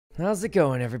How's it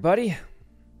going, everybody?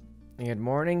 Good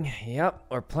morning. Yep,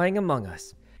 we're playing Among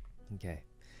Us. Okay.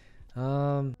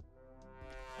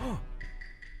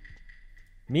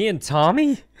 Me and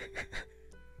Tommy?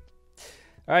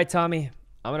 All right, Tommy.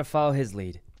 I'm gonna follow his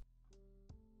lead.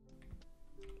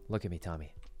 Look at me,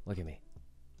 Tommy. Look at me.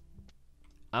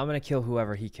 I'm gonna kill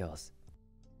whoever he kills.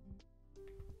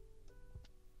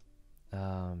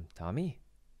 Tommy?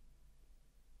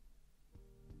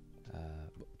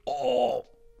 Oh!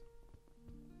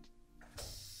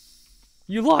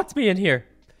 You locked me in here.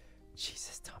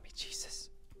 Jesus, Tommy, Jesus.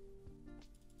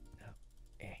 Oh,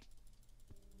 hey.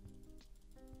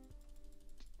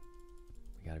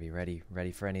 We gotta be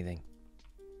ready for anything.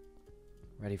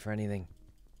 Ready for anything.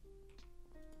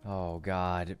 Oh,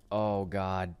 God. Oh,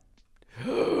 God.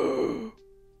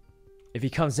 If he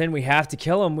comes in, we have to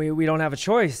kill him. We don't have a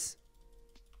choice.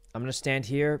 I'm gonna stand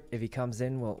here. If he comes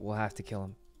in, we'll have to kill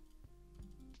him.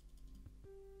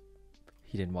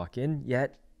 He didn't walk in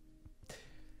yet.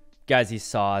 Guys, he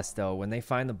saw us though. When they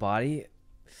find the body,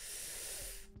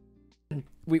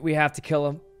 we have to kill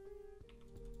him.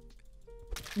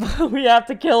 We have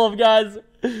to kill him, guys.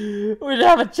 We didn't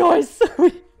have a choice.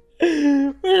 We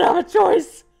didn't have a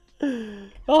choice.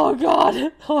 Oh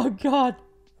God. Oh God.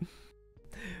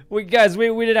 We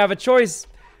didn't have a choice.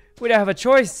 We didn't have a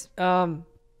choice. Oh.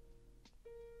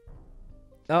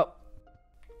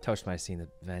 Toast might have seen the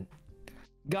vent.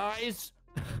 Guys.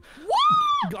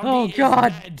 Oh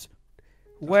God.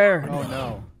 Where? Oh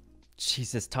no.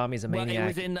 Jesus, Tommy's a maniac. Well, it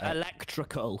was in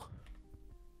electrical.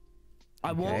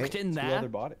 I walked in there. 2 other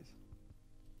bodies.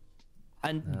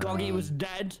 And Goggy was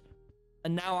dead.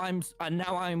 And now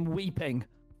I'm weeping.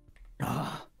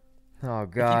 Oh God.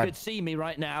 If you could see me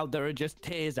right now, there are just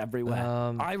tears everywhere.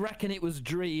 I reckon it was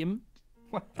Dream.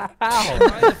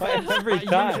 Every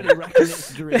time. I usually reckon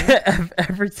it's Dream.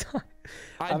 Every time.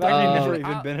 I've actually never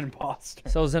even been an imposter.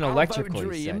 So it was an electrical,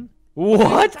 Dream. you said.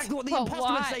 What? Exactly what the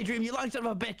imposter would say, Dream. You like son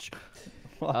of a bitch.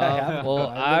 Well,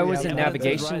 I was in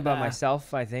navigation right by there.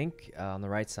 myself, I think, on the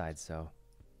right side, so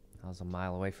I was a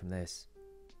mile away from this.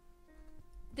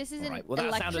 This is an Right, well,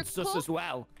 that sounded electrical? sus as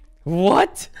well.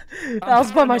 What? I'm I was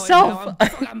by paranoid myself.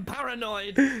 now. I'm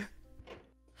paranoid.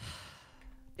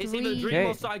 It's either Dream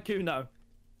or Sykkuno.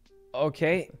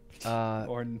 Okay.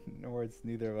 Or it's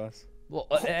neither of us. Well,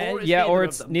 Or it's it's neither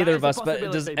of them. neither That of is us. a But does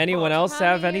possibility, anyone but- else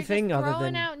have Tommy, anything you're just other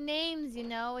throwing than? out names, you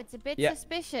know, it's a bit Yeah.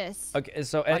 suspicious. Okay,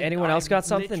 so anyone else got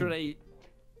something? Literally...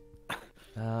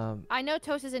 I know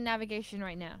Toast is in navigation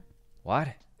right now. What?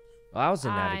 Well, I was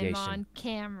in navigation. I'm on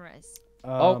cameras.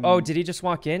 Oh, did he just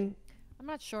walk in? I'm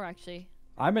not sure actually.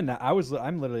 I'm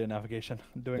literally in navigation.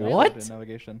 Doing What? in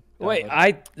navigation. Wait, Download.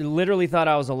 I literally thought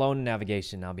I was alone in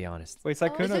navigation. I'll be honest. Wait, This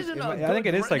Sykkuno. isn't a I think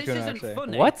it is good- this Sykkuno isn't actually.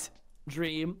 funny. What?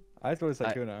 Dream. I thought it was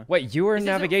Sykkuno. Wait, you were in This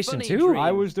isn't navigation funny, too? Dream.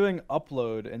 I was doing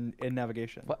upload in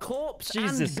navigation. What? Corpse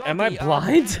Jesus, and am I Goggy are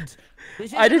blind? dead.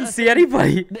 This I isn't didn't a see thing.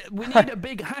 anybody. We need a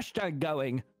big hashtag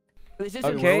going. This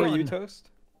isn't Okay. Were fun. you Toast?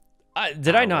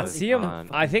 Did I not see him?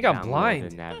 I think I'm Download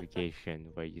blind. the navigation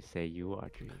where you say you are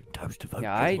Dream. Toast of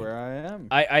Yeah, That's where I am.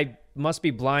 I must be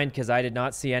blind because I did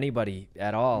not see anybody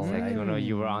at all. Sykkuno,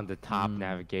 you were on the top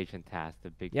navigation task,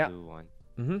 the big Yeah. blue one.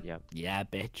 Mm-hmm. Yep. Yeah,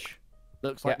 bitch.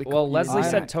 Looks Yeah, like we well, caught you. Leslie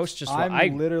I'm- said Toast just. I'm I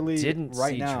literally didn't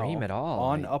right see now Dream at all.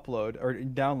 on Like, upload or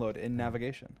download in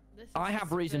navigation. This is I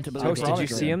have reason to suspicious. believe Toast, did you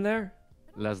Dream. see him there?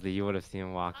 Leslie, you would have seen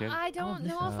him walk in. I don't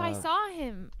know if I saw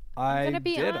him. I gonna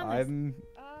be did. honest. I'm.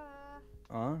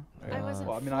 I wasn't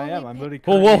Well, I mean, I am. I'm literally.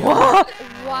 Whoa, whoa, currently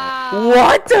what? Wow.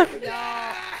 What?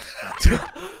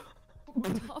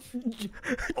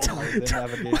 in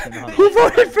navigation. Who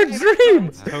voted for Dream?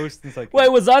 It's Toast and Sykkuno. Wait,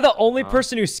 was I the only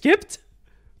person who skipped?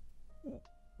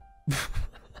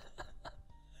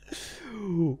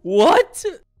 What?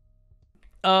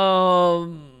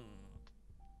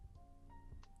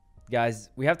 Guys,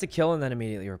 we have to kill and then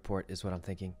immediately report is what I'm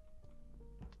thinking.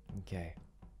 Okay.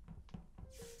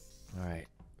 All right.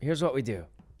 Here's what we do.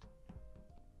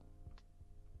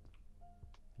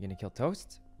 You gonna kill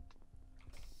Toast?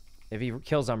 If he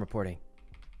kills, I'm reporting.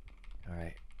 All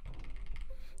right.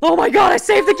 Oh my God! I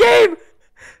saved the game,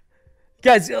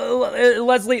 guys.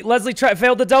 Leslie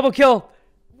failed the double kill.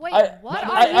 Wait, I- what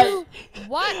I- are you?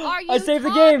 What are you I saved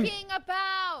the game. talking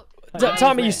about?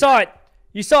 Tommy, you saw it.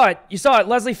 You saw it. You saw it.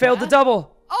 Leslie failed the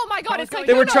double. Oh my God, it's Sykkuno.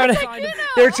 They were trying to- Sykkuno.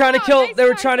 they were trying to Oh, kill- nice they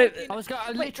were try, trying to-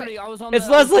 Sykkuno. I was on It's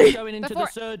the, I was Leslie. going into Before-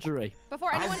 the surgery.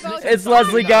 Before anyone was votes, literally- It's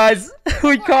Leslie, guys.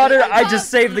 We caught her. I just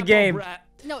saved the game. Brett.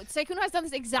 No, Sykkuno has done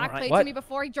this exact Alright. play What? to me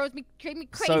before. He drove me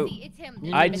crazy. So, It's him.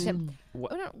 I It's him.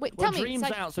 What? Oh, no, wait, Well, tell me. Dream's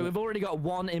Syk- out, so we've already got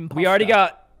one imposter. We already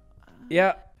got.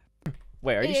 Yeah.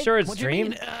 Wait, are you It- sure it's What do you Dream?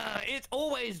 mean? It's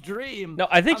always Dream. No,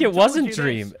 I think I've it told wasn't you this.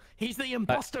 Dream. He's the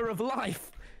imposter of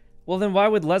life. Well, then why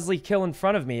would Leslie kill in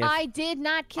front of me? If... I did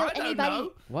not kill I don't anybody.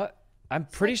 know. What? I'm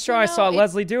pretty sure I Sykkuno, saw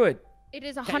Leslie do it. It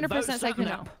is Okay, 100% vote Sykkuno.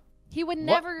 Sykkuno. He would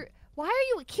never. Why are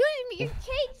you killing me? You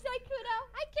changed Sykkuno.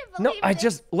 I can't No, believe I this.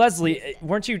 just Leslie,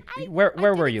 weren't you? Where were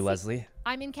didn't you, see- Leslie?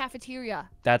 I'm in cafeteria.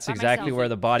 That's by exactly myself. where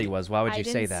the body was. Why would I you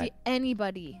didn't say that? see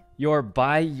anybody. You're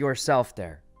by yourself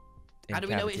there. in How do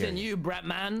we know it's in cafeteria. you,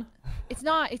 Bretman? It's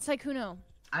not. It's Sykkuno.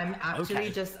 I'm actually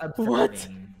Okay. just observing. What?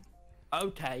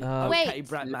 Okay, Wait. okay,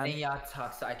 Letting Bretman. y'all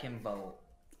talk so I can vote.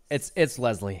 It's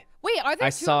Leslie. Wait, are there I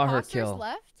two saw her imposters kill.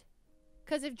 left?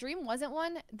 Because if Dream wasn't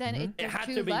one, then Mhm. It there's had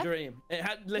two to be left. Dream. It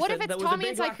had. Listen, What if it's there was Tommy a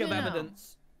and big lack of Sykkuno?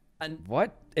 evidence. And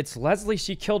What? It's Leslie.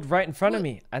 She killed right in front of Who-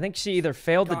 me. I think she either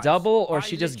failed the guys, double or I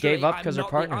she just gave literally- up because I'm her not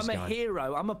the- partner's I'm a gone.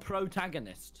 hero. I'm a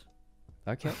protagonist.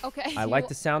 Okay. Okay. I like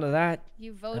the sound of that.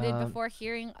 You voted Um, before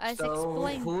hearing us So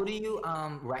explain. who do you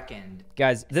reckon?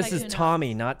 Guys, this is Sykkuno.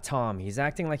 Tommy, not Tom. He's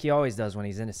acting like he always does when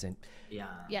he's innocent. Yeah.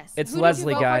 Yes. It's Who did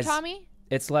Leslie, you vote guys. For, Tommy?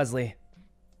 It's Leslie.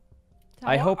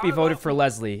 Tommy? I hope he I voted vote for for-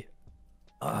 Leslie.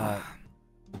 Tommy.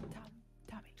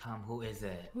 Tom, who is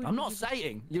it? Who I'm did not you vote-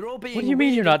 saying. You're all being. What do you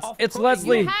mean you're really not? It's off-putting.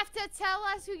 Leslie. You have to tell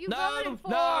us who you No, voted for.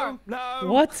 no, no.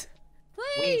 What?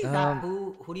 Please. Wait, Um,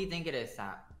 who do you think it is,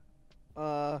 Sap?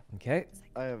 Okay.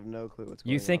 I have no clue what's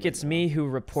going on. You think it's right me who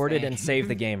reported and Same. saved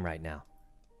the game right now?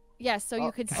 Yes, so you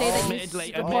Oh, could say that you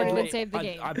Admittedly, reported admittedly, and saved the I-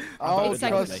 game. I I'll voted It's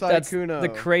trust Leslie. That's Sykkuno. the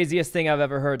craziest thing I've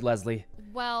ever heard, Leslie.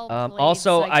 Well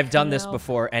Also, played, I've done this Sykkuno.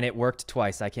 before and it worked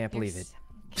twice. I can't believe it.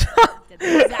 Did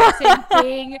the exact same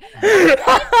thing.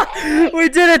 We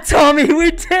did it, Tommy.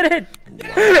 We did it.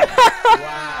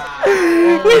 Wow.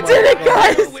 We did it,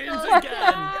 guys. Wins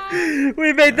again.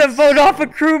 We made them vote off a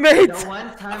The crewmate.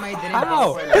 one time I didn't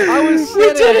How? vote for I was We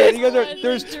did sitting. it! You guys are,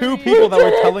 there's two people that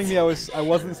were telling me I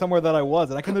wasn't somewhere that I was,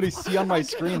 and I can literally see on my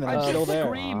screen that I I'm still just there.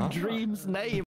 screamed Dream's name.